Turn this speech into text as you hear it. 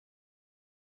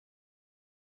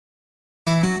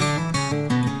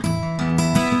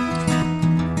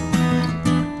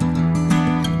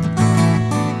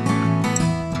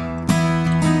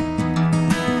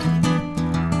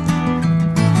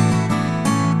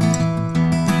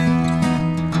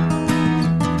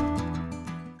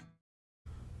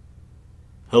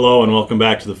Hello and welcome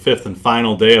back to the fifth and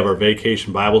final day of our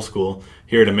Vacation Bible School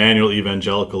here at Immanuel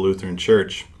Evangelical Lutheran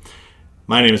Church.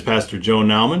 My name is Pastor Joe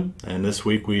Nauman, and this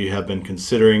week we have been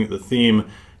considering the theme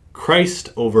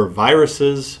Christ over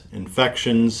viruses,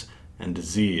 infections, and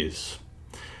disease.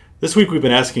 This week we've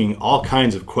been asking all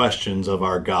kinds of questions of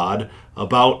our God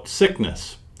about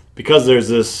sickness. Because there's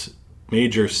this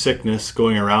major sickness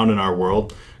going around in our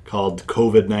world called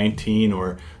COVID-19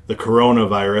 or the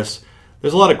coronavirus,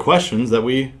 there's a lot of questions that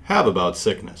we have about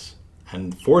sickness.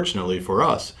 And fortunately for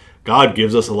us, God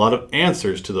gives us a lot of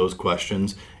answers to those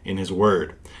questions in His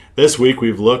Word. This week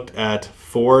we've looked at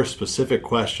 4 specific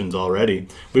questions already.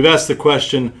 We've asked the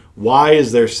question, why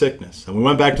is there sickness? And we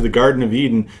went back to the Garden of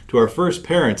Eden to our first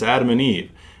parents, Adam and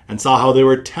Eve, and saw how they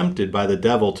were tempted by the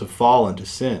devil to fall into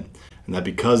sin. And that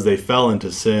because they fell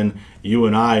into sin, you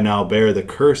and I now bear the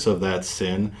curse of that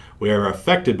sin. We are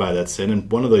affected by that sin,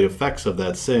 and one of the effects of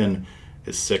that sin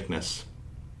is sickness.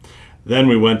 Then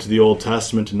we went to the Old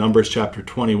Testament, to Numbers chapter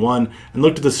 21, and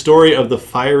looked at the story of the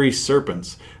fiery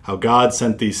serpents, how God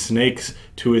sent these snakes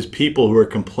to His people who were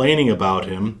complaining about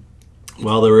Him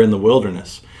while they were in the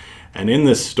wilderness. And in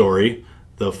this story,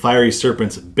 the fiery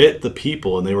serpents bit the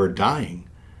people and they were dying.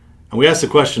 And we asked the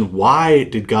question, why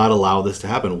did God allow this to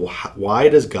happen? Why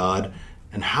does God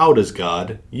and how does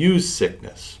God use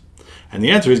sickness? And the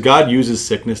answer is God uses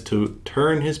sickness to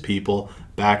turn His people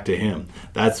back to Him.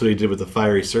 That's what He did with the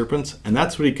fiery serpents, and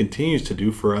that's what He continues to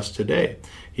do for us today.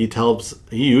 He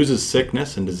uses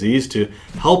sickness and disease to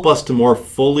help us to more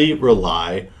fully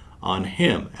rely on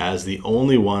Him as the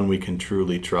only one we can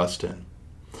truly trust in.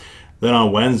 Then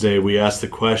on Wednesday, we asked the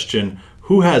question,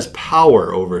 who has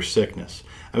power over sickness?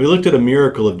 And we looked at a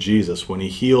miracle of Jesus when He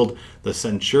healed the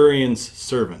centurion's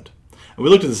servant. And we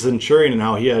looked at the centurion and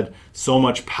how he had so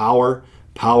much power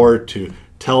to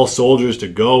tell soldiers to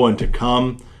go and to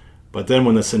come. But then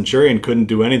when the centurion couldn't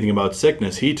do anything about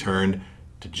sickness, he turned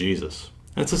to Jesus.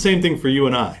 And it's the same thing for you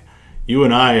and I. You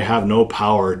and I have no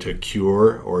power to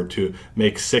cure or to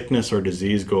make sickness or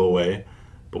disease go away.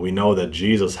 But we know that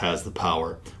Jesus has the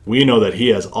power. We know that He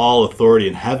has all authority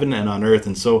in heaven and on earth.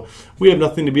 And so we have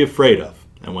nothing to be afraid of.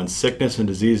 And when sickness and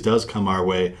disease does come our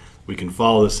way, we can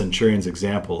follow the centurion's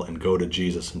example and go to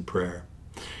Jesus in prayer.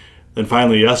 Then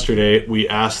finally, yesterday, we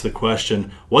asked the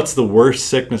question, what's the worst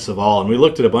sickness of all? And we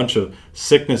looked at a bunch of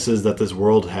sicknesses that this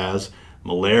world has,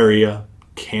 malaria,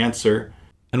 cancer.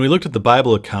 And we looked at the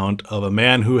Bible account of a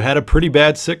man who had a pretty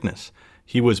bad sickness.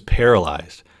 He was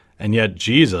paralyzed, and yet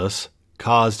Jesus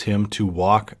caused him to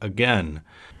walk again.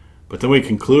 But then we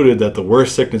concluded that the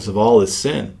worst sickness of all is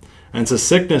sin. And it's a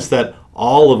sickness that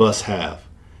all of us have.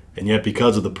 And yet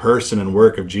because of the person and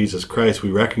work of Jesus Christ, we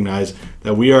recognize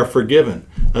that we are forgiven.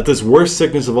 That this worst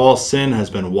sickness of all, sin, has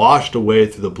been washed away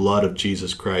through the blood of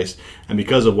Jesus Christ. And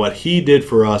because of what He did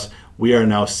for us, we are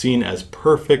now seen as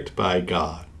perfect by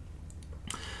God.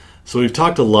 So we've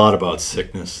talked a lot about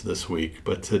sickness this week.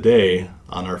 But today,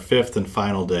 on our 5th and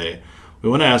final day, we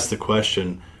want to ask the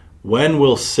question, when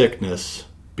will sickness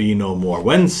be no more?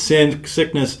 When's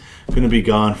sickness going to be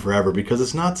gone forever? Because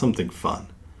it's not something fun.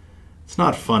 It's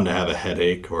not fun to have a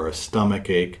headache or a stomach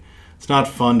ache. It's not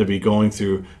fun to be going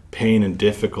through pain and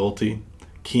difficulty,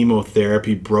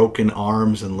 chemotherapy, broken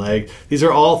arms and legs. These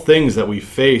are all things that we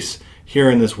face here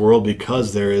in this world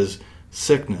because there is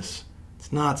sickness.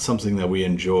 It's not something that we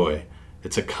enjoy.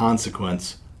 It's a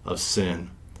consequence of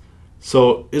sin.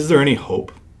 So is there any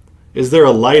hope? Is there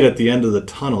a light at the end of the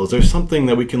tunnel? Is there something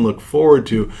that we can look forward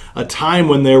to? A time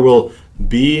when there will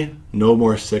be no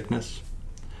more sickness?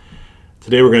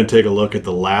 Today we're going to take a look at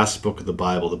the last book of the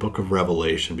Bible, the book of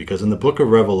Revelation, because in the book of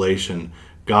Revelation,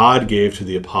 God gave to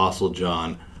the Apostle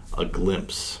John a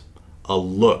glimpse, a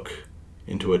look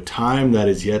into a time that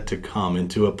is yet to come,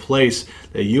 into a place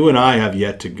that you and I have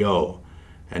yet to go.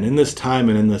 And in this time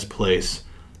and in this place,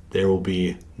 there will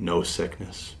be no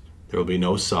sickness. There will be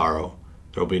no sorrow.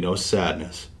 There will be no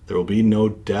sadness. There will be no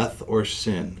death or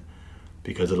sin,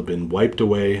 because it will have been wiped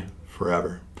away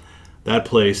forever. That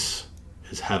place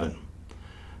is heaven.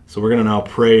 So we're going to now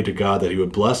pray to God that He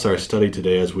would bless our study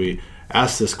today as we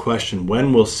ask this question,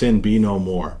 when will sin be no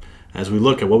more? As we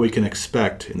look at what we can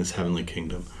expect in this heavenly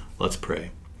kingdom, let's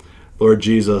pray. Lord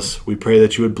Jesus, we pray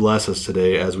that You would bless us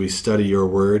today as we study Your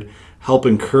word. Help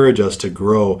encourage us to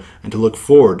grow and to look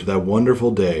forward to that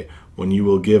wonderful day when You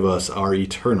will give us our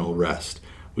eternal rest.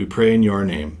 We pray in Your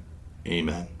name.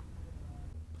 Amen.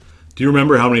 Do you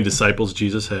remember how many disciples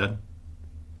Jesus had?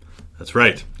 That's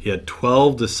right. He had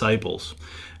 12 disciples.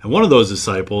 And one of those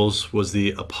disciples was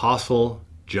the Apostle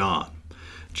John.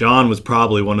 John was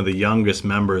probably one of the youngest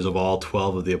members of all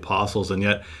 12 of the apostles, and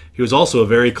yet he was also a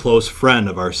very close friend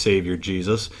of our Savior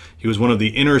Jesus. He was one of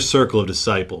the inner circle of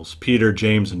disciples, Peter,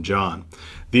 James, and John.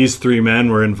 These three men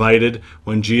were invited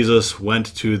when Jesus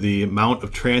went to the Mount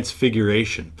of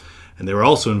Transfiguration, and they were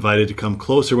also invited to come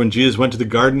closer when Jesus went to the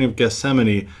Garden of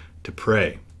Gethsemane to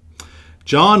pray.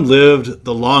 John lived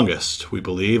the longest, we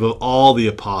believe, of all the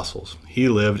apostles. He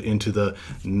lived into the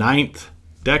 9th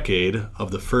decade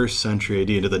of the 1st century AD,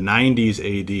 into the 90s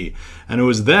AD. And it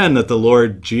was then that the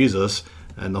Lord Jesus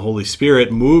and the Holy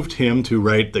Spirit moved him to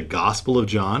write the Gospel of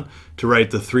John, to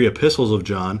write the 3 epistles of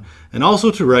John, and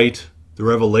also to write the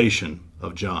Revelation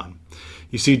of John.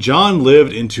 You see, John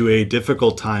lived into a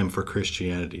difficult time for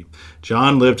Christianity.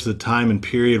 John lived to the time and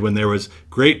period when there was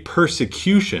great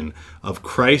persecution of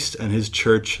Christ and his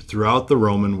church throughout the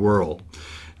Roman world.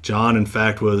 John, in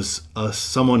fact, was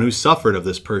someone who suffered of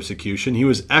this persecution. He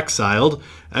was exiled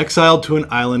to an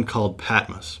island called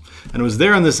Patmos. And it was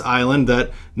there on this island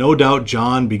that no doubt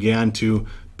John began to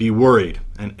be worried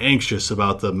and anxious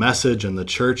about the message and the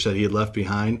church that he had left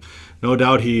behind. No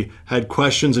doubt he had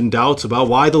questions and doubts about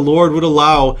why the Lord would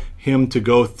allow him to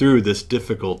go through this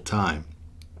difficult time.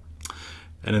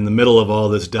 And in the middle of all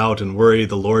this doubt and worry,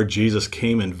 the Lord Jesus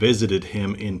came and visited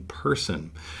him in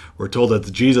person. We're told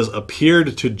that Jesus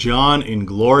appeared to John in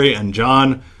glory, and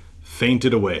John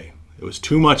fainted away. It was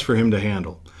too much for him to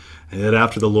handle. And that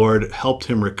after the Lord helped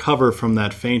him recover from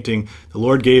that fainting, the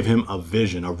Lord gave him a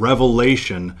vision, a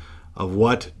revelation of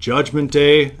what Judgment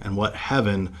Day and what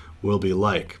heaven will be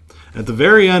like. And at the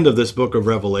very end of this book of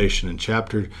Revelation, in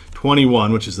chapter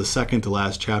 21, which is the second to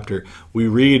last chapter, we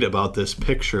read about this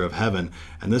picture of heaven,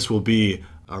 and this will be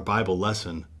our Bible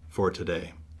lesson for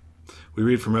today. We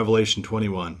read from Revelation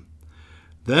 21.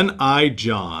 Then I,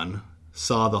 John,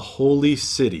 saw the holy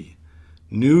city,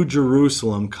 New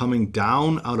Jerusalem, coming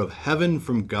down out of heaven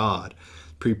from God,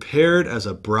 prepared as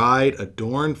a bride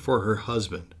adorned for her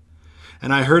husband.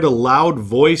 And I heard a loud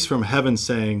voice from heaven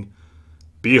saying,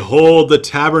 Behold, the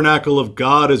tabernacle of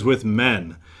God is with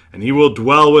men, and he will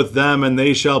dwell with them, and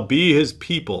they shall be his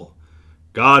people.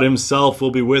 God himself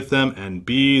will be with them and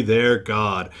be their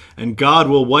God, and God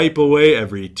will wipe away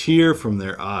every tear from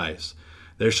their eyes.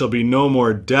 There shall be no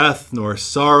more death, nor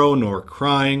sorrow, nor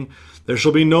crying. There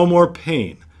shall be no more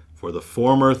pain, for the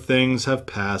former things have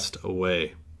passed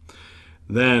away.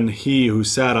 Then he who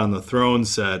sat on the throne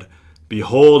said,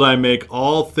 Behold, I make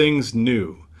all things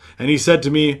new. And he said to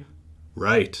me,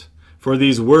 Write, for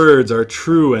these words are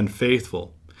true and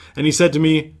faithful. And he said to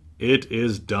me, It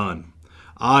is done.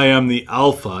 I am the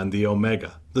Alpha and the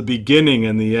Omega, the beginning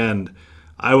and the end.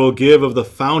 I will give of the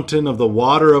fountain of the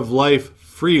water of life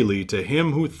freely to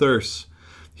him who thirsts.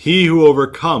 He who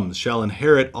overcomes shall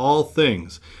inherit all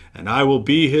things, and I will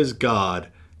be his God,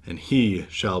 and he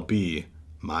shall be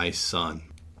my son.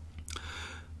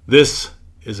 This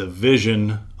is a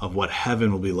vision of what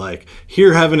heaven will be like.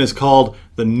 Here heaven is called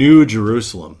the New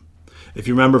Jerusalem. If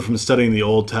you remember from studying the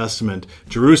Old Testament,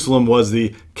 Jerusalem was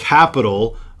the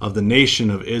capital of the nation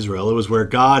of Israel. It was where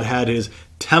God had his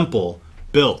temple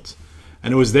built.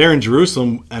 And it was there in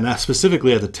Jerusalem, and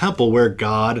specifically at the temple, where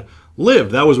God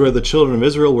lived. That was where the children of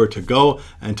Israel were to go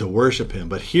and to worship him.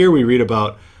 But here we read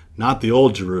about not the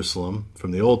old Jerusalem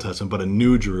from the Old Testament, but a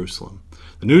new Jerusalem.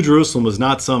 The New Jerusalem was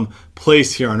not some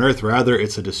place here on earth. Rather,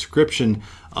 it's a description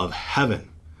of heaven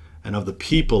and of the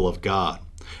people of God.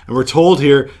 And we're told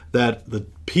here that the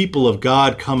people of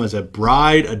God come as a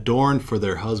bride adorned for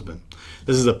their husband.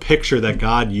 This is a picture that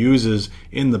God uses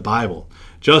in the Bible.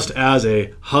 Just as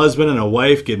a husband and a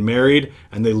wife get married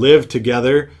and they live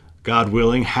together, God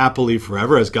willing, happily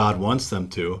forever, as God wants them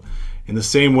to, in the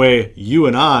same way, you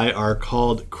and I are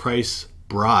called Christ's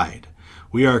bride.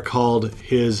 We are called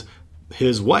his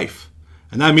wife.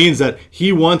 And that means that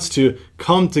he wants to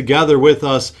come together with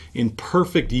us in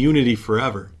perfect unity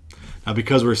forever. Now,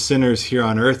 because we're sinners here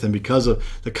on earth and because of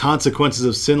the consequences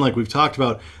of sin like we've talked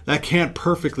about, that can't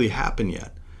perfectly happen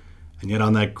yet. And yet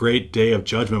on that great day of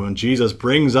judgment, when Jesus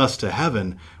brings us to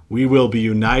heaven, we will be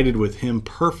united with him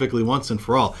perfectly once and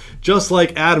for all. Just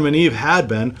like Adam and Eve had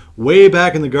been way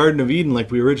back in the Garden of Eden, like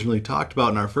we originally talked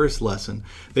about in our first lesson.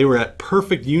 They were at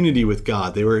perfect unity with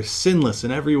God. They were sinless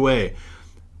in every way.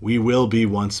 We will be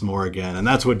once more again. And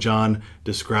that's what John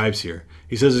describes here.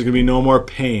 He says there's going to be no more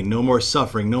pain, no more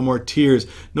suffering, no more tears,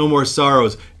 no more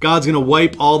sorrows. God's going to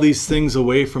wipe all these things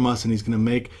away from us, and he's going to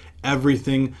make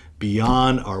everything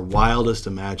beyond our wildest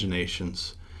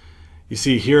imaginations. You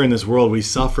see, here in this world, we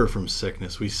suffer from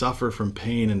sickness. We suffer from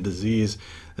pain and disease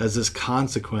as this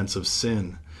consequence of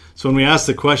sin. So when we ask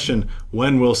the question,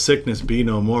 when will sickness be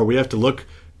no more, we have to look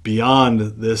beyond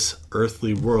this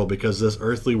earthly world, because this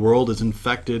earthly world is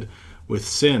infected with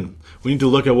sin. We need to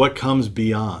look at what comes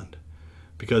beyond,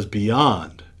 because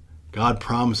beyond, God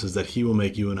promises that he will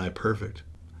make you and I perfect.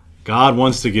 God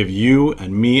wants to give you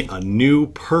and me a new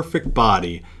perfect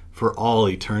body for all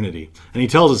eternity. And he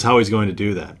tells us how he's going to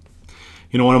do that.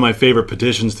 You know, one of my favorite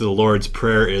petitions to the Lord's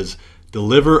Prayer is,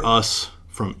 deliver us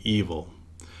from evil.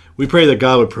 We pray that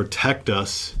God would protect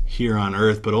us here on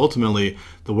earth, but ultimately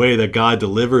the way that God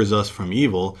delivers us from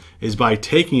evil is by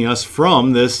taking us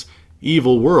from this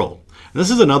evil world. And this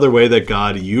is another way that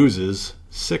God uses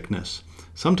sickness.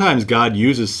 Sometimes God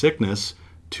uses sickness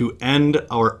to end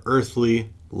our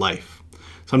earthly life.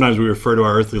 Sometimes we refer to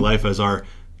our earthly life as our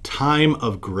time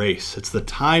of grace. It's the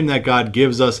time that God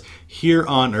gives us here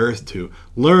on earth to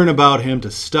learn about him,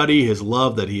 to study his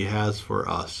love that he has for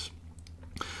us.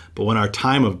 But when our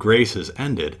time of grace is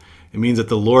ended, it means that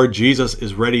the Lord Jesus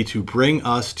is ready to bring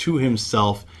us to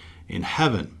himself in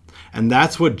heaven. And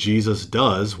that's what Jesus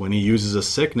does when he uses a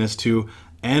sickness to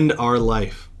end our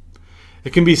life.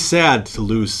 It can be sad to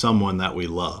lose someone that we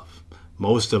love.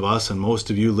 Most of us, and most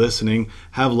of you listening,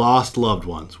 have lost loved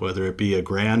ones, whether it be a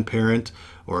grandparent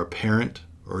or a parent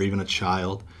or even a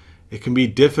child. It can be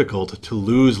difficult to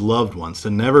lose loved ones, to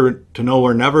know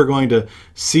we're never going to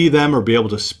see them or be able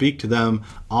to speak to them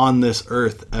on this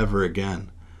earth ever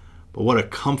again. But what a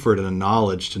comfort and a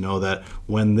knowledge to know that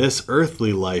when this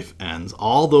earthly life ends,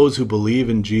 all those who believe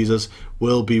in Jesus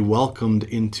will be welcomed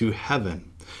into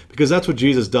heaven. Because that's what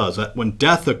Jesus does. When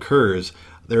death occurs,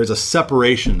 there is a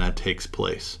separation that takes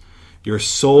place. Your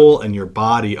soul and your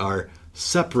body are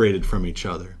separated from each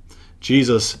other.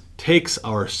 Jesus takes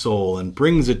our soul and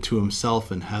brings it to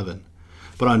himself in heaven.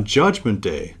 But on Judgment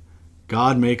Day,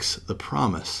 God makes the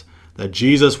promise that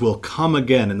Jesus will come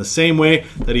again. In the same way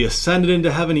that he ascended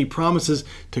into heaven, he promises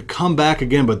to come back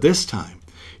again. But this time,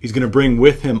 he's going to bring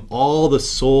with him all the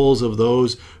souls of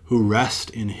those who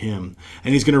rest in him.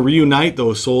 And he's going to reunite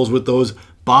those souls with those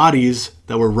bodies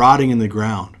that were rotting in the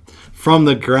ground. From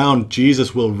the ground,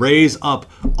 Jesus will raise up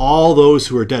all those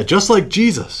who are dead. Just like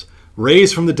Jesus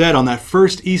raised from the dead on that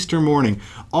first Easter morning,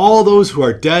 all those who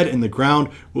are dead in the ground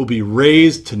will be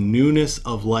raised to newness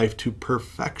of life, to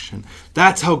perfection.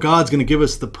 That's how God's going to give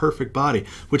us the perfect body,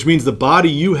 which means the body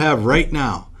you have right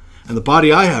now and the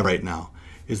body I have right now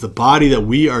is the body that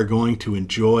we are going to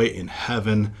enjoy in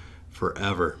heaven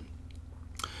forever.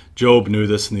 Job knew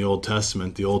this in the Old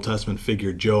Testament. The Old Testament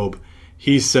figure Job,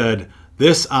 he said,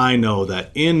 "This I know,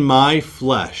 that in my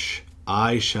flesh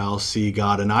I shall see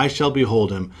God, and I shall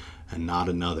behold him, and not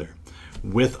another."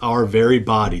 With our very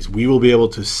bodies, we will be able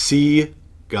to see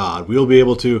God. We will be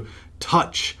able to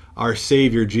touch our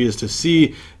Savior Jesus, to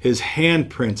see his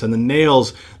handprints and the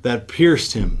nails that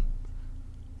pierced him.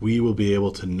 We will be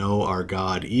able to know our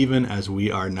God even as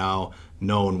we are now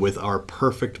known, with our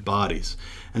perfect bodies.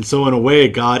 And so in a way,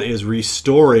 God is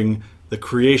restoring the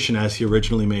creation as he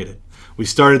originally made it. We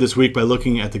started this week by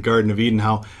looking at the Garden of Eden,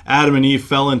 how Adam and Eve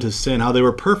fell into sin, how they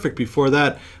were perfect before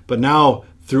that, but now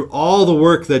through all the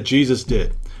work that Jesus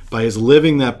did, by his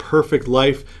living that perfect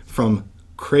life from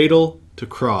cradle to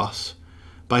cross,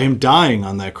 by him dying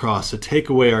on that cross to take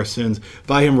away our sins,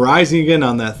 by him rising again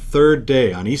on that third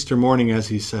day, on Easter morning, as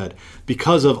he said,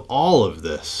 because of all of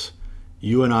this,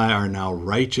 you and I are now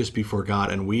righteous before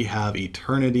God, and we have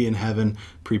eternity in heaven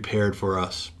prepared for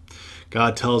us.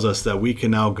 God tells us that we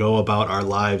can now go about our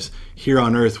lives here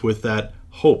on earth with that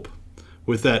hope,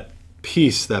 with that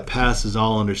peace that passes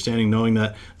all understanding, knowing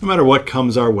that no matter what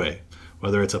comes our way,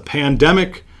 whether it's a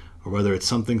pandemic or whether it's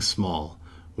something small,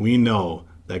 we know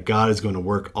that God is going to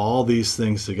work all these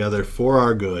things together for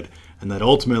our good, and that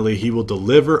ultimately he will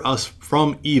deliver us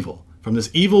from evil, from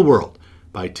this evil world,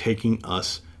 by taking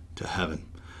us to heaven.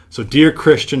 So dear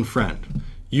Christian friend,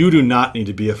 you do not need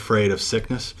to be afraid of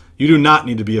sickness. You do not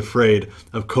need to be afraid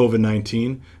of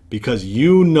COVID-19, because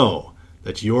you know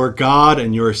that your God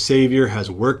and your Savior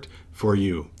has worked for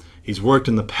you. He's worked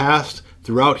in the past,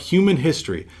 throughout human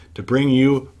history, to bring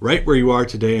you right where you are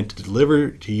today and to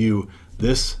deliver to you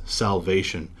this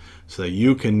salvation, so that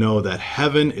you can know that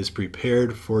heaven is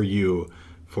prepared for you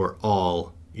for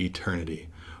all eternity.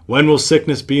 When will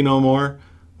sickness be no more?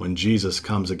 When Jesus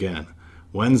comes again.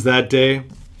 When's that day?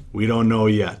 We don't know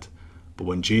yet. But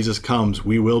when Jesus comes,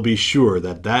 we will be sure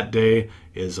that that day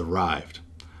is arrived.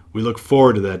 We look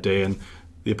forward to that day, and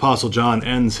the Apostle John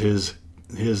ends his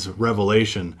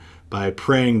revelation by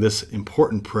praying this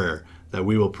important prayer that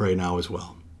we will pray now as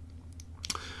well.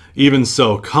 Even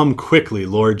so, come quickly,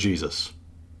 Lord Jesus.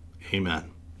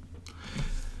 Amen.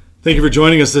 Thank you for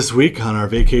joining us this week on our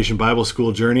Vacation Bible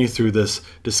School journey through this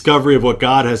discovery of what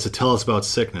God has to tell us about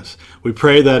sickness. We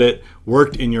pray that it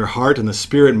worked in your heart and the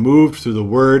Spirit moved through the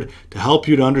Word to help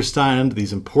you to understand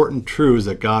these important truths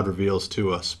that God reveals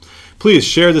to us. Please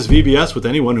share this VBS with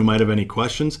anyone who might have any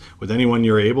questions, with anyone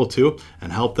you're able to,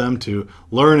 and help them to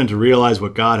learn and to realize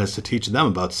what God has to teach them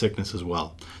about sickness as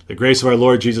well. The grace of our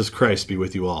Lord Jesus Christ be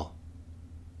with you all.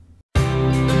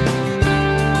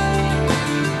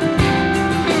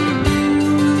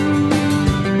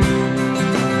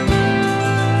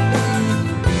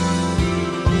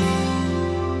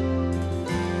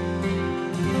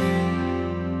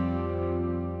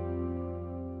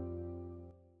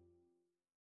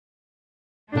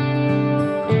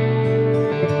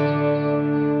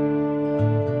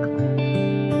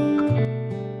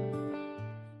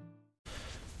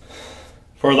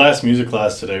 For our last music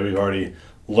class today, we've already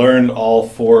learned all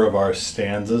 4 of our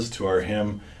stanzas to our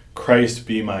hymn, Christ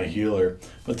Be My Healer.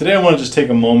 But today I want to just take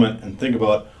a moment and think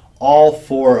about all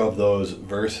 4 of those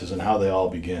verses and how they all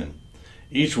begin.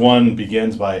 Each one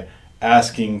begins by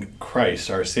asking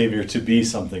Christ, our Savior, to be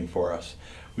something for us.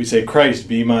 We say, Christ,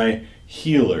 be my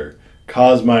healer.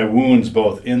 Cause my wounds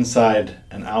both inside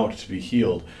and out to be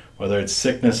healed. Whether it's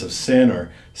sickness of sin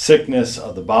or sickness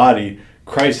of the body,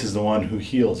 Christ is the one who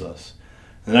heals us.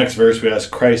 In the next verse, we ask,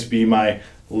 Christ be my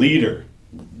leader.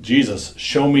 Jesus,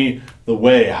 show me the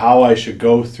way, how I should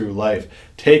go through life.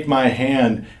 Take my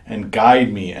hand and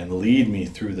guide me and lead me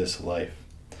through this life.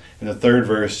 In the third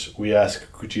verse, we ask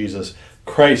Jesus,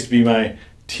 Christ be my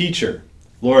teacher.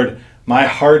 Lord, my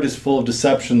heart is full of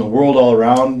deception. The world all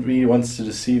around me wants to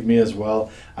deceive me as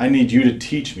well. I need you to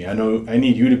teach me. I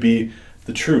need you to be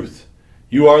the truth.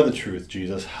 You are the truth,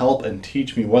 Jesus. Help and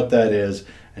teach me what that is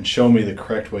and show me the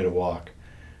correct way to walk.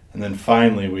 And then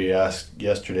finally, we asked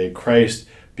yesterday, Christ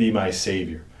be my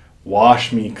Savior.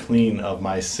 Wash me clean of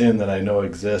my sin that I know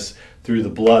exists through the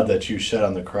blood that you shed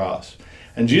on the cross.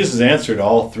 And Jesus answered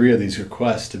all 3 of these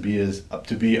requests to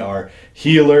be our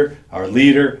healer, our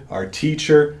leader, our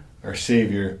teacher, our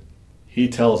Savior. He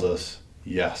tells us,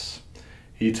 yes.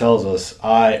 He tells us,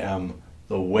 I am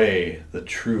the way, the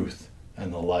truth,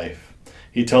 and the life.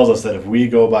 He tells us that if we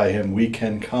go by him, we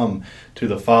can come to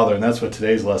the Father. And that's what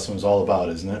today's lesson was all about,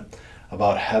 isn't it?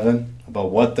 About heaven,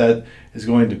 about what that is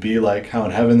going to be like, how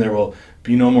in heaven there will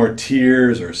be no more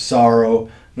tears or sorrow,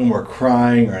 no more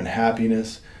crying or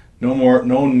unhappiness,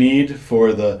 no need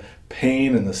for the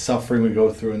pain and the suffering we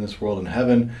go through in this world. In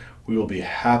heaven, we will be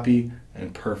happy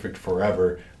and perfect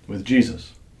forever with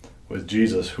Jesus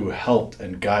who helped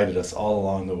and guided us all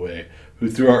along the way, who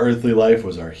through our earthly life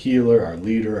was our healer, our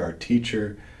leader, our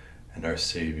teacher, and our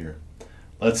Savior.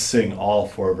 Let's sing all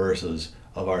 4 verses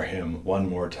of our hymn one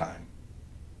more time.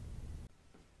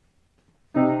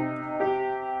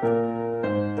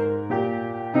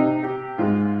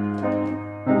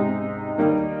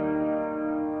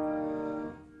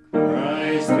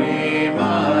 Christ be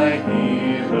my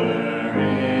healer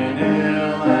in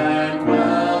ill and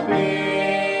well-being.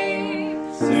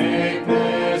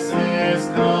 Sickness is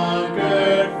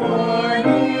conquered, for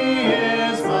he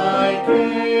is my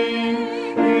King.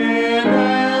 In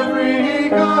every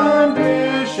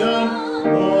condition,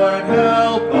 Lord,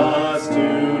 help us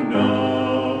to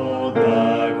know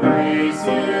the grace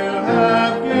you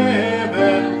have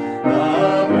given,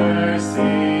 the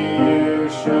mercy you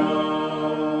show.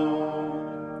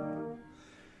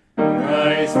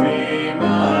 Christ be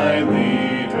my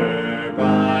leader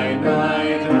by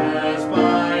night as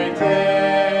by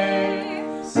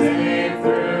day, safe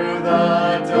through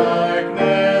the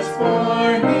darkness, for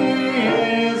he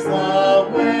is the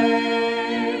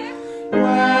way.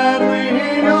 Gladly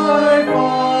I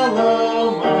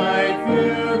follow, my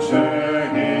future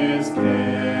his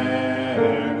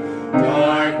care.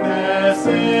 Darkness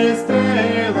is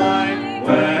daylight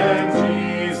when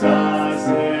Jesus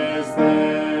is there.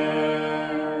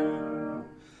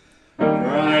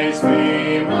 Christ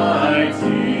be my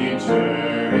teacher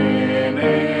in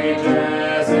age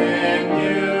as in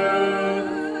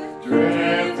youth,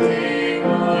 drifting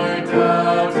or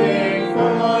doubting,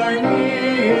 for he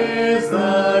is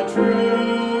the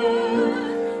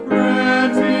truth.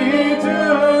 Grant me to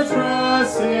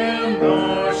trust him,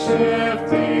 though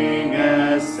shifting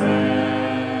as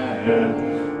sand.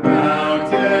 Mount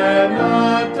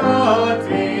cannot daunt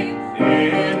me,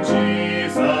 in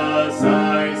Jesus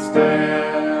I stand.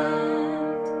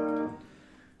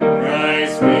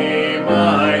 Christ be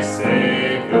my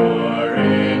Savior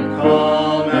in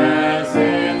calm as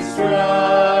in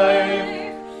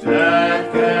strife.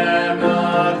 Death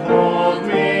cannot hold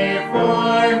me,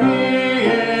 for he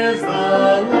is the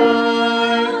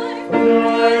light.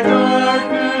 Nor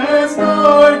darkness,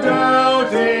 nor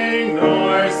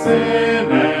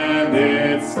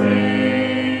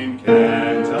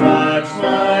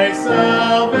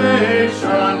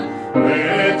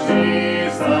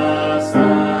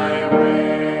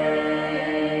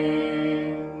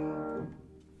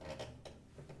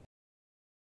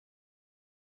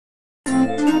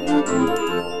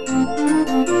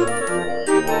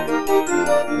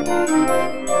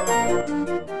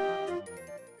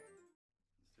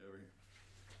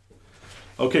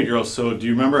Okay, girls, so do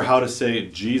you remember how to say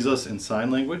Jesus in sign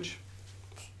language?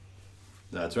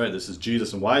 That's right, this is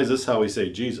Jesus. And why is this how we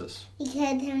say Jesus?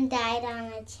 Because he died on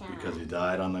the cross. Because he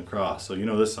died on the cross. So you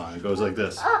know this song. It goes like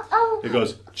this. Oh. It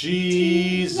goes,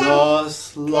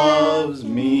 Jesus loves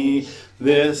me,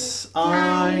 this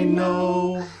I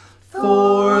know,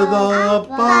 for the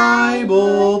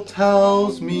Bible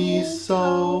tells me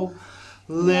so.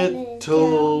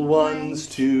 Little ones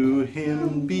to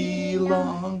him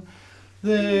belong.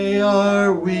 They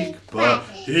are weak, but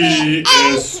he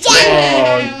is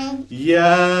strong.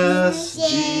 Yes,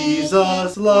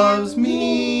 Jesus loves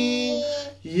me.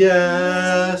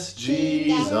 Yes,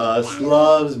 Jesus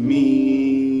loves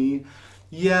me.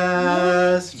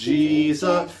 Yes,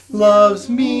 Jesus loves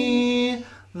me.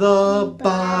 The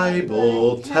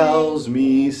Bible tells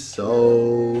me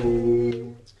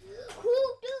so.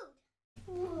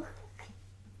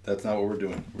 That's not what we're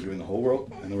doing. We're doing the whole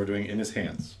world, and then we're doing in his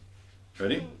hands.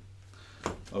 Ready?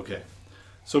 Okay.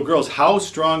 So girls, how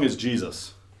strong is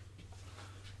Jesus?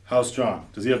 How strong?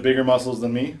 Does he have bigger muscles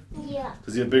than me? Yeah.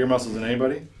 Does he have bigger muscles than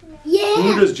anybody? Yeah.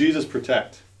 Who does Jesus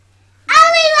protect?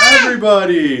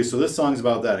 Everybody! So this song's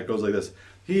about that. It goes like this.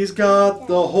 He's got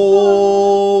the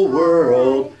whole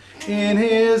world in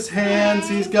his hands.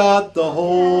 He's got the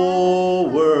whole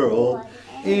world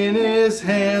in his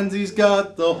hands. He's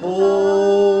got the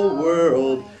whole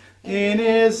world in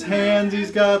his hands.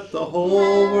 He's got the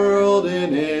whole world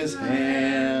in his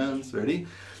hands. Ready?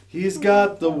 He's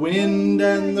got the wind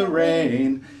and the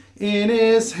rain in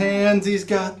his hands. He's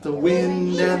got the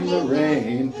wind and the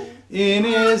rain in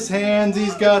his hands.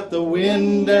 He's got the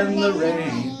wind and the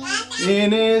rain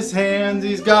in his hands.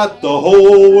 He's got the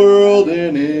whole world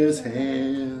in his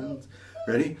hands.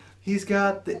 Ready? He's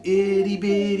got the itty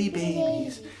bitty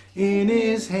babies in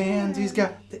his hands. He's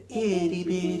got the itty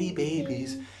bitty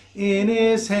babies in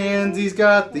his hands. He's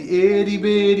got the itty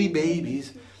bitty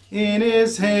babies in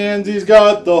his hands. He's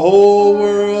got the whole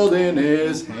world in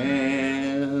his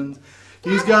hands.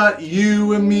 He's got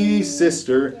you and me,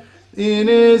 sister, in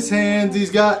his hands.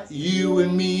 He's got you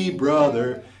and me,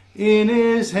 brother, in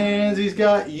his hands. He's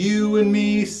got you and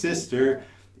me, sister,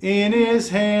 in his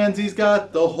hands. He's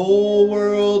got the whole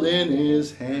world in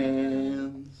his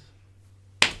hands.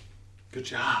 Good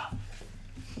job.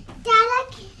 Dada,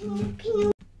 can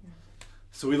you...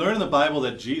 So we learn in the Bible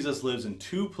that Jesus lives in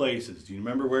two places. Do you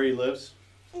remember where he lives?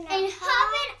 In heaven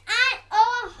and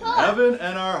our hearts. In heaven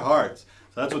and our hearts.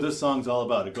 So that's what this song's all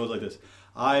about. It goes like this.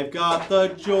 I've got the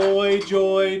joy,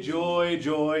 joy, joy,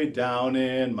 joy down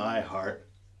in my heart.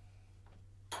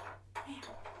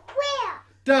 Where?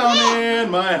 Down in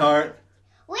my heart.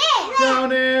 Where?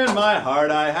 Down in my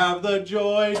heart. I have the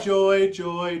joy, joy,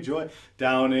 joy, joy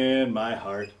down in my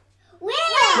heart. Where?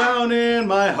 Down in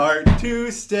my heart to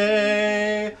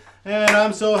stay. And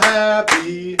I'm so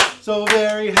happy, so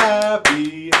very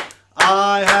happy.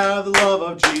 I have the love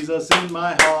of Jesus in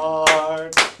my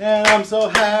heart. And I'm so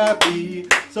happy,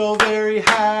 so very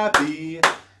happy.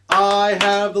 I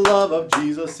have the love of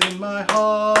Jesus in my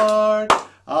heart.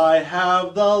 I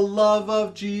have the love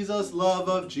of Jesus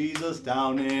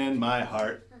down in my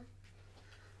heart.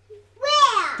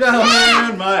 Where? Down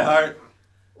in my heart.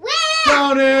 Where?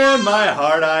 Down in my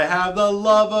heart, I have the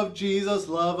love of Jesus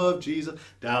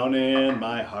down in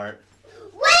my heart.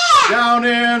 Where? Down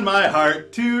in my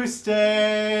heart to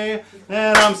stay.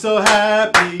 And I'm so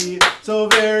happy, so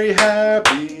very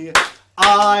happy.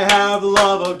 I have the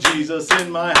love of Jesus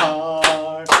in my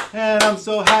heart. And I'm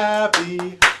so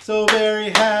happy, so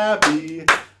very happy.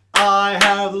 I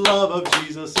have the love of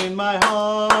Jesus in my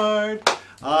heart.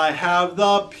 I have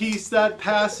the peace that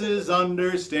passes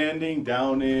understanding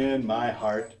down in my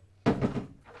heart.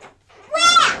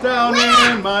 Where? Down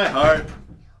in my heart.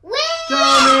 Where?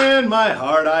 Down in my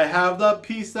heart. I have the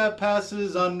peace that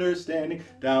passes understanding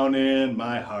down in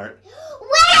my heart.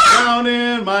 Where? Down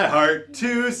in my heart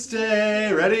to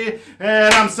stay. Ready?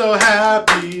 And I'm so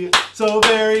happy, so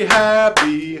very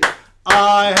happy.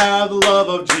 I have the love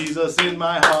of Jesus in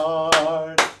my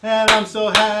heart. And I'm so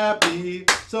happy,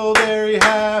 so very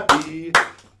happy.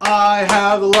 I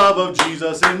have the love of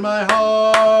Jesus in my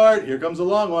heart. Here comes a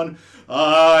long one.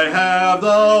 I have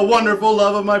the wonderful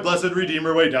love of my blessed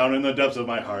Redeemer way down in the depths of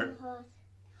my heart. Where?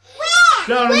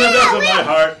 Down in the depths of my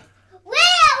heart.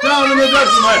 Where? Down in the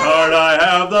depths of my heart. I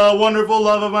have the wonderful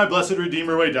love of my blessed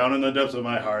Redeemer way down in the depths of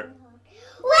my heart.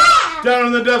 Where? Down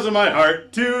in the depths of my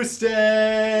heart to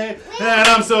stay. And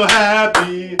I'm so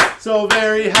happy, so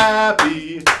very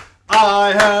happy.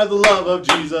 I have the love of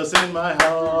Jesus in my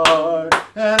heart.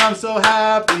 And I'm so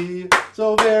happy,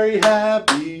 so very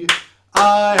happy.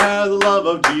 I have the love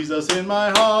of Jesus in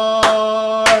my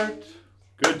heart.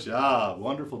 Good job.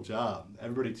 Wonderful job.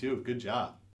 Everybody too. Good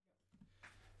job.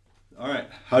 All right.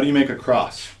 How do you make a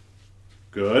cross?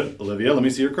 Good. Olivia, let me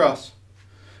see your cross.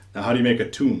 Now, how do you make a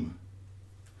tomb?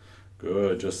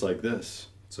 Good. Just like this.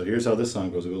 So here's how this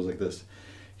song goes. It goes like this.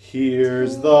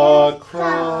 Here's the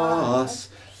cross.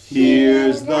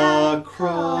 Here's the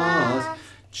cross.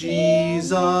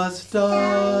 Jesus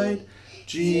died.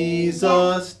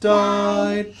 Jesus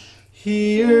died.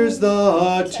 Here's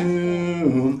the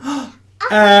tomb.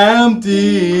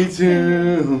 Empty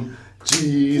tomb.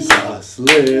 Jesus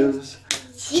lives.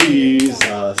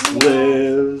 Jesus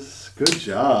lives. Good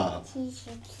job.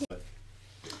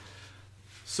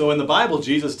 So in the Bible,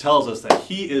 Jesus tells us that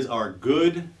he is our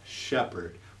good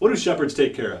shepherd. What do shepherds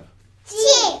take care of?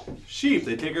 Sheep. Sheep.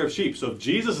 They take care of sheep. So if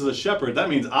Jesus is a shepherd, that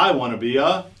means I want to be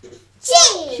a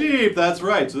Sheep. sheep. That's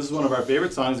right. So this is one of our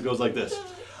favorite songs. It goes like this.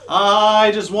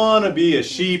 I just want to be a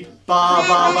sheep, ba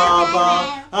ba ba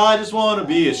ba. I just want to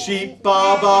be a sheep,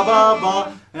 ba ba ba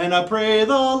ba. And I pray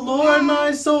the Lord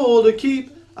my soul to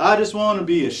keep. I just want to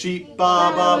be a sheep,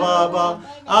 ba ba ba ba.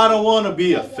 I don't want to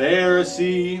be a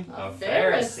Pharisee. A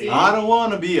Pharisee. I don't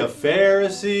want to be a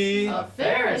Pharisee. A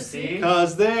Pharisee.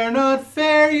 'Cause they're not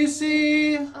fair, you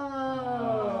see.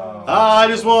 Oh. I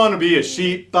just want to be a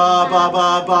sheep, ba ba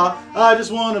ba ba. I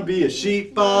just want to be a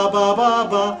sheep, ba ba ba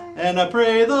ba. And I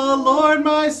pray the Lord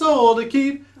my soul to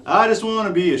keep. I just want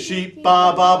to be a sheep,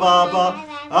 ba ba ba ba.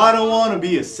 I don't want to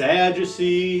be a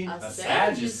Sadducee. A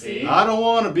Sadducee. I don't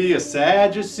want to be a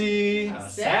Sadducee. A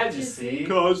Sadducee.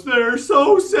 'Cause they're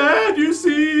so sad, you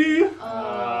see.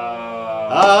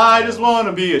 I just want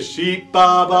to be a sheep,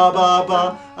 ba ba ba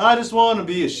ba. I just want to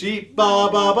be a sheep, ba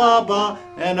ba ba ba.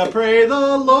 And I pray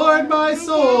the Lord my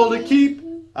soul to keep.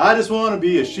 I just want to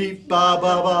be a sheep, ba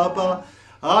ba ba ba.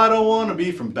 I don't want to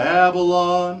be from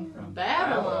Babylon. From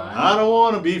Babylon. I don't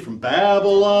want to be from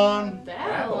Babylon.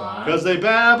 Babylon. 'Cause they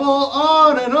babble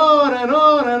on and on and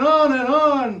on and on and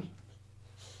on.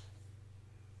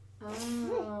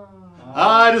 Oh.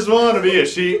 I just want to be a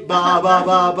sheep, ba ba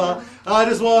ba ba. I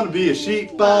just want to be a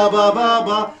sheep, ba ba ba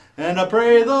ba. And I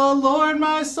pray the Lord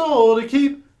my soul to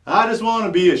keep. I just want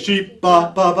to be a sheep,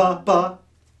 ba ba ba ba.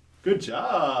 Good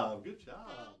job, good job.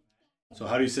 So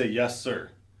how do you say yes, sir?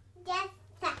 Yes,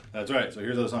 sir. That's right. So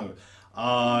here's how the song goes.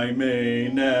 I may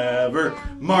never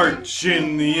march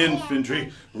in the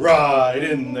infantry, ride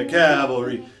in the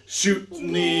cavalry, shoot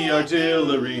in the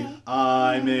artillery.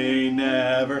 I may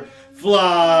never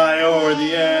fly o'er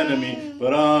the enemy,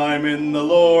 but I'm in the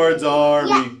Lord's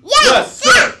army. Yes,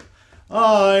 sir!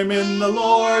 I'm in the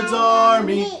Lord's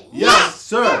army. Yes,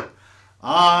 sir!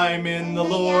 I'm in the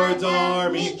Lord's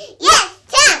army. Yes,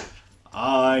 sir.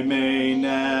 I may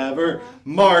never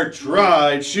march,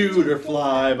 ride, shoot, or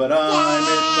fly, but I'm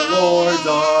in the Lord's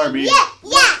army. Yeah,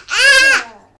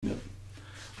 yeah.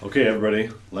 Okay, everybody,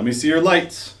 let me see your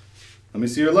lights. Let me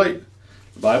see your light.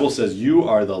 The Bible says you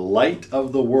are the light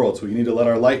of the world, so we need to let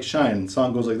our light shine. The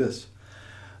song goes like this.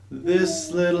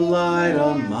 This little light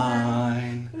of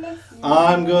mine,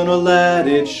 I'm gonna let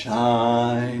it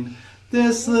shine.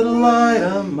 This little light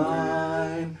of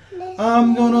mine,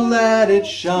 I'm gonna let it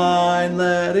shine,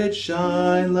 let it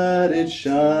shine, let it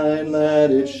shine, let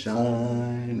it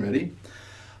shine. Ready?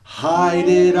 Hide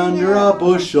it under a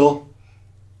bushel.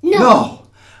 No!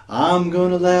 I'm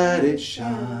gonna let it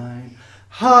shine.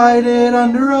 Hide it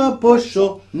under a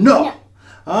bushel. No!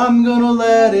 I'm gonna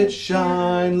let it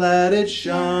shine, let it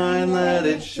shine, let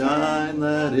it shine,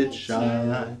 let it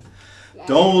shine.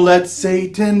 Don't let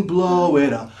Satan blow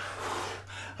it up.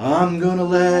 I'm gonna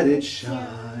let it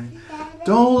shine.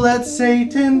 Don't let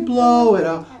Satan blow it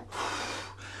up.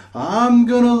 I'm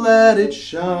gonna let it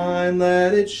shine,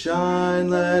 let it shine,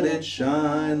 let it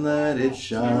shine, let it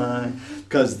shine.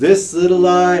 'Cause this little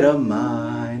light of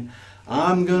mine,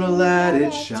 I'm gonna let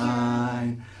it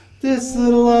shine. This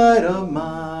little light of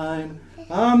mine,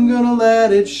 I'm gonna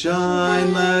let it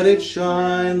shine, let it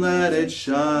shine, let it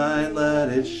shine, let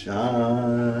it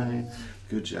shine.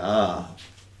 Good job.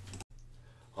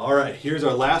 All right, here's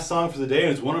our last song for the day,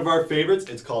 and it's one of our favorites.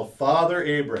 It's called Father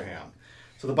Abraham.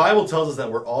 So the Bible tells us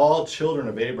that we're all children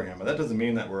of Abraham, but that doesn't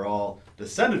mean that we're all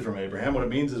descended from Abraham. What it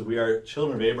means is we are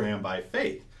children of Abraham by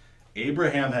faith.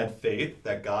 Abraham had faith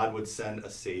that God would send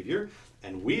a Savior,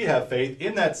 and we have faith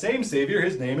in that same Savior.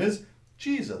 His name is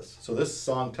Jesus. So this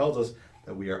song tells us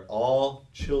that we are all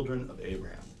children of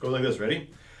Abraham. Go like this, ready?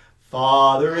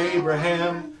 Father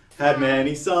Abraham had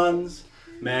many sons.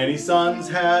 Many sons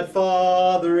had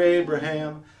Father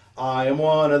Abraham. I am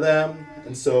one of them,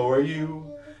 and so are you.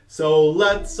 So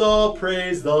let's all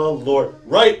praise the Lord.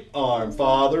 Right arm,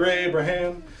 Father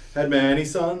Abraham had many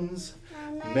sons.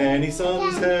 Many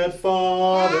sons had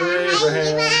Father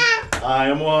Abraham. I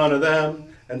am one of them,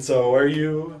 and so are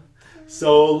you.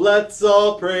 So let's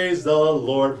all praise the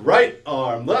Lord. Right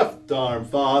arm, left arm.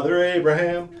 Father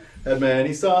Abraham had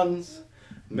many sons.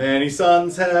 Many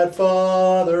sons had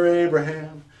Father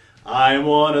Abraham. I am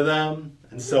one of them,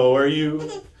 and so are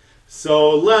you. So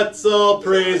let's all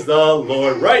praise the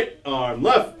Lord. Right arm,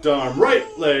 left arm, right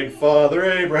leg. Father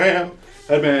Abraham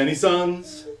had many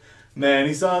sons.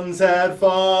 Many sons had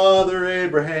Father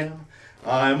Abraham.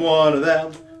 I'm one of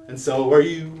them, and so are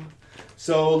you.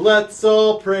 So let's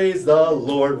all praise the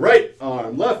Lord. Right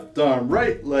arm,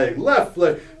 right leg, left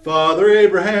leg. Father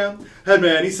Abraham had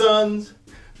many sons.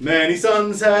 Many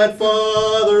sons had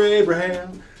Father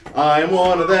Abraham. I am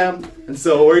one of them, and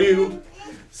so are you.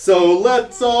 So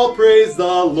let's all praise the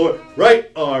Lord.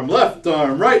 Right arm,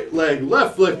 right leg,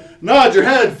 left leg. Nod your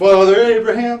head. Father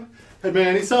Abraham had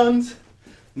many sons.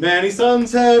 Many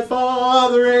sons had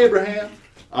Father Abraham.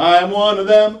 I am one of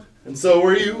them, and so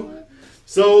are you.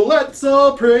 So let's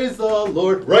all praise the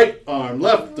Lord. Right arm,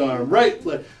 right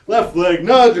leg, left leg.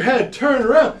 Nod your head. Turn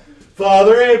around.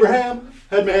 Father Abraham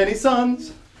had many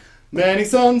sons. Many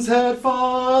sons had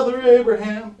Father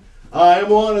Abraham. I am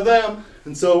one of them,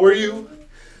 and so are you.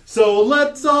 So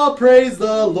let's all praise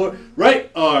the Lord.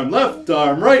 Right arm,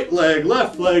 right leg,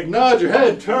 left leg. Nod your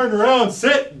head, turn around,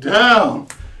 sit down.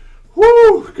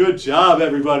 Woo! Good job,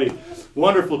 everybody.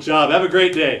 Wonderful job. Have a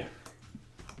great day.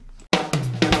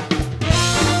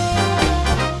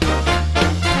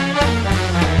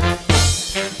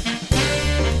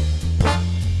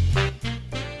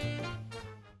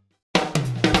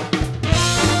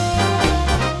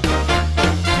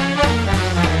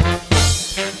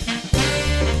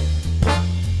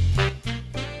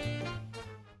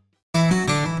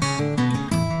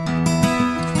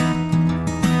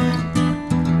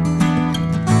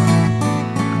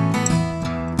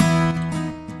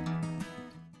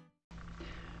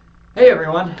 Hey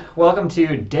everyone, welcome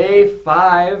to day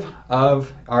 5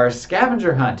 of our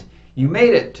scavenger hunt. You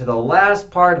made it to the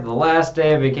last part of the last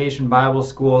day of Vacation Bible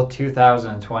School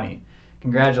 2020.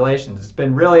 Congratulations, it's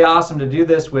been really awesome to do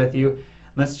this with you.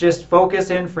 Let's just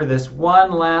focus in for this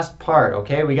one last part,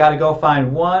 okay? We got to go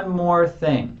find one more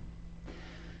thing.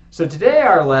 So today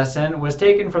our lesson was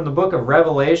taken from the book of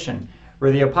Revelation,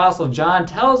 where the Apostle John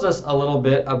tells us a little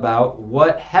bit about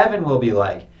what heaven will be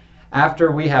like.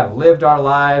 After we have lived our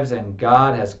lives and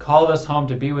God has called us home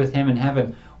to be with Him in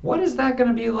heaven, what is that going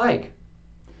to be like?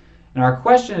 And our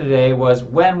question today was,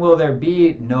 when will there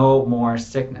be no more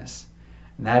sickness?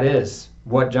 And that is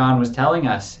what John was telling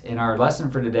us in our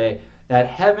lesson for today, that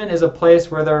heaven is a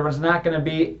place where there is not going to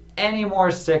be any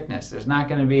more sickness. There's not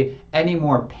going to be any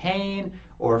more pain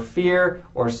or fear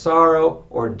or sorrow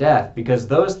or death, because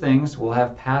those things will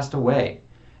have passed away.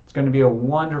 It's going to be a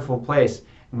wonderful place.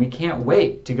 And we can't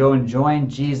wait to go and join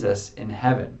Jesus in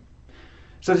heaven.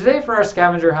 So today for our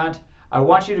scavenger hunt, I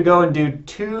want you to go and do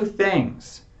 2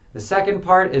 things. The second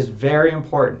part is very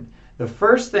important. The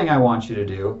first thing I want you to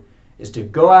do is to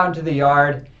go out into the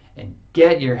yard and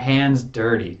get your hands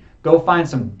dirty. Go find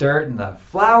some dirt in the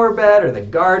flower bed or the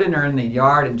garden or in the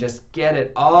yard and just get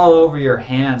it all over your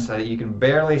hands so that you can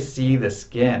barely see the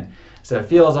skin. So it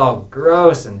feels all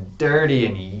gross and dirty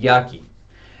and yucky.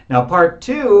 Now part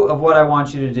 2 of what I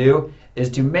want you to do is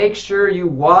to make sure you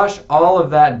wash all of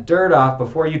that dirt off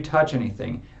before you touch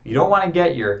anything. You don't want to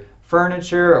get your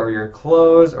furniture or your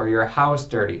clothes or your house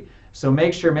dirty. So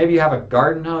make sure maybe you have a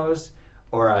garden hose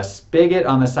or a spigot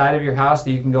on the side of your house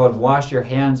that you can go and wash your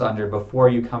hands under before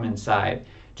you come inside.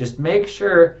 Just make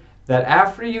sure that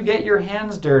after you get your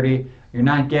hands dirty, you're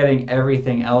not getting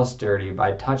everything else dirty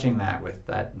by touching that with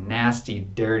that nasty,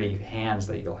 dirty hands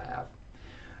that you'll have.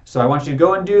 So I want you to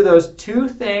go and do those 2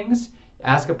 things,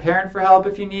 ask a parent for help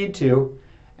if you need to,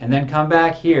 and then come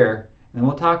back here, and then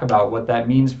we'll talk about what that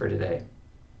means for today.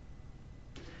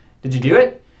 Did you do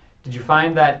it? Did you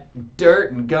find that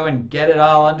dirt and go and get it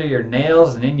all under your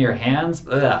nails and in your hands?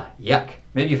 Ugh, yuck.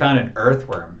 Maybe you found an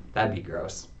earthworm. That'd be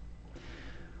gross.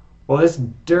 Well, this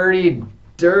dirty,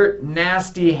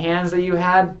 nasty hands that you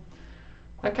had,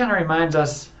 that kind of reminds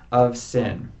us of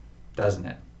sin, doesn't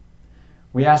it?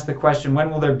 We ask the question, when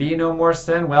will there be no more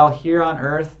sin? Well, here on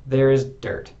earth, there is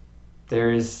dirt.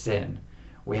 There is sin.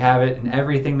 We have it in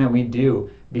everything that we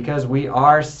do because we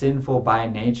are sinful by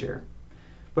nature.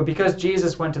 But because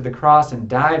Jesus went to the cross and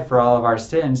died for all of our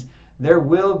sins, there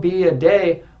will be a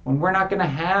day when we're not going to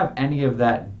have any of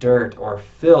that dirt or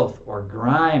filth or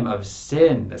grime of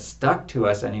sin that's stuck to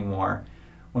us anymore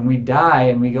when we die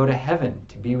and we go to heaven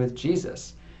to be with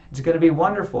Jesus. It's going to be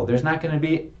wonderful. There's not going to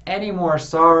be any more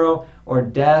sorrow or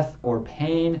death or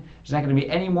pain. There's not going to be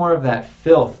any more of that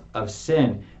filth of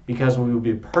sin because we will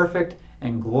be perfect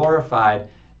and glorified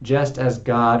just as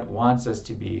God wants us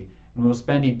to be, and we'll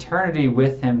spend eternity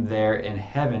with him there in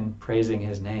heaven praising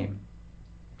his name.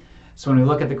 So when we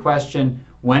look at the question,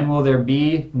 when will there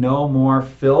be no more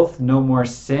filth, no more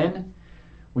sin?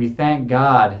 We thank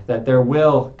God that there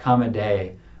will come a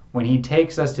day when he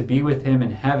takes us to be with him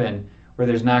in heaven, where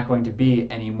there's not going to be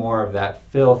any more of that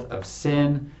filth of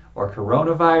sin or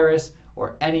coronavirus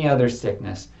or any other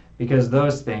sickness, because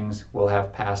those things will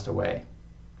have passed away.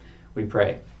 We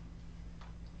pray.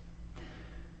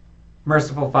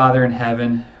 Merciful Father in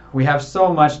heaven, we have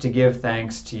so much to give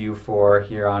thanks to you for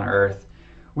here on earth.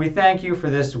 We thank you for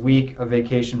this week of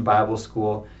Vacation Bible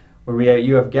School, where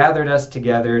you have gathered us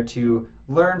together to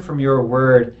learn from your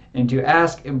word and to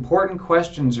ask important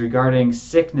questions regarding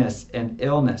sickness and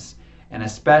illness, and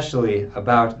especially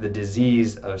about the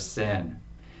disease of sin.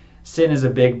 Sin is a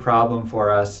big problem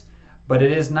for us, but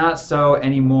it is not so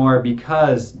anymore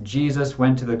because Jesus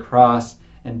went to the cross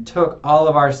and took all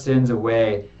of our sins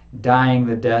away, dying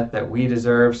the death that we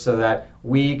deserve so that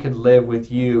we could live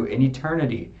with you in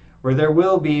eternity, where there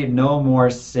will be no more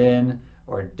sin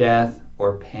or death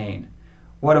or pain.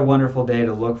 What a wonderful day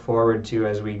to look forward to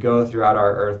as we go throughout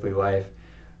our earthly life.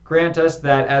 Grant us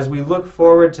that as we look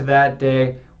forward to that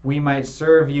day, we might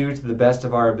serve you to the best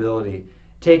of our ability,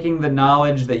 taking the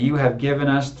knowledge that you have given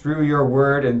us through your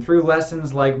word and through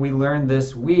lessons like we learned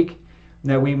this week,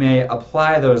 that we may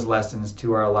apply those lessons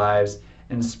to our lives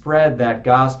and spread that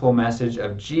gospel message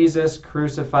of Jesus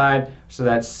crucified so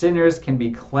that sinners can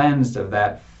be cleansed of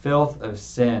that filth of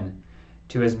sin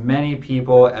to as many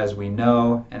people as we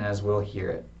know and as will hear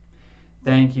it.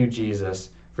 Thank you,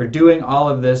 Jesus, for doing all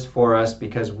of this for us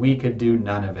because we could do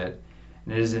none of it.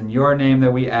 And it is in your name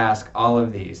that we ask all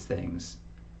of these things.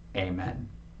 Amen.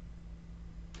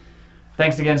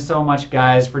 Thanks again so much,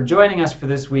 guys, for joining us for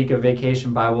this week of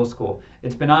Vacation Bible School.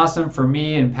 It's been awesome for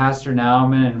me and Pastor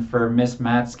Nauman and for Miss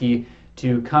Matsky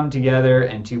to come together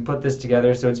and to put this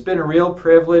together. So it's been a real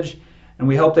privilege, and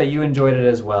we hope that you enjoyed it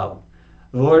as well.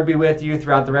 The Lord be with you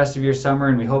throughout the rest of your summer,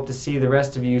 and we hope to see the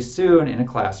rest of you soon in a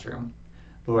classroom.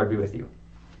 The Lord be with you.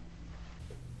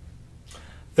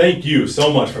 Thank you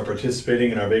so much for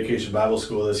participating in our Vacation Bible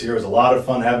School this year. It was a lot of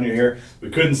fun having you here. We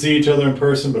couldn't see each other in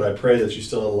person, but I pray that you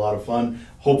still had a lot of fun.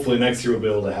 Hopefully next year we'll be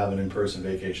able to have an in-person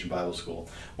Vacation Bible School.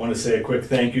 I want to say a quick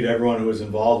thank you to everyone who was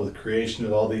involved with the creation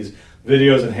of all these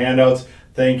videos and handouts.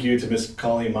 Thank you to Miss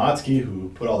Colleen Motzke, who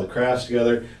put all the crafts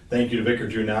together. Thank you to Vicar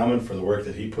Drew Nauman for the work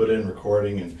that he put in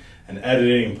recording and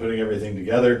editing and putting everything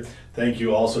together. Thank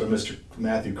you also to Mr.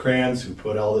 Matthew Kranz, who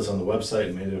put all this on the website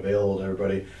and made it available to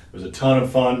everybody. It was a ton of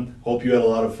fun. Hope you had a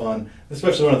lot of fun.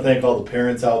 Especially want to thank all the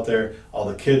parents out there, all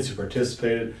the kids who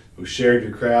participated, who shared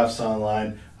your crafts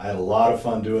online. I had a lot of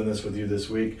fun doing this with you this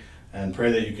week, and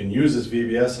pray that you can use this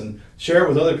VBS and share it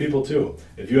with other people too.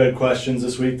 If you had questions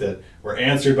this week that were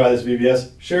answered by this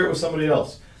VBS, share it with somebody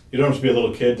else. You don't have to be a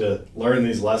little kid to learn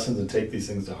these lessons and take these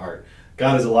things to heart.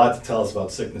 God has a lot to tell us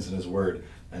about sickness in his word,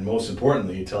 and most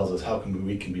importantly, he tells us how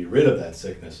we can be rid of that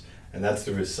sickness, and that's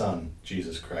through his Son,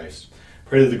 Jesus Christ.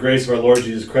 Pray that the grace of our Lord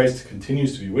Jesus Christ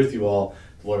continues to be with you all.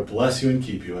 The Lord bless you and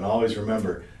keep you, and always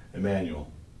remember, Immanuel,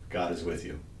 God is with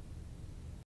you.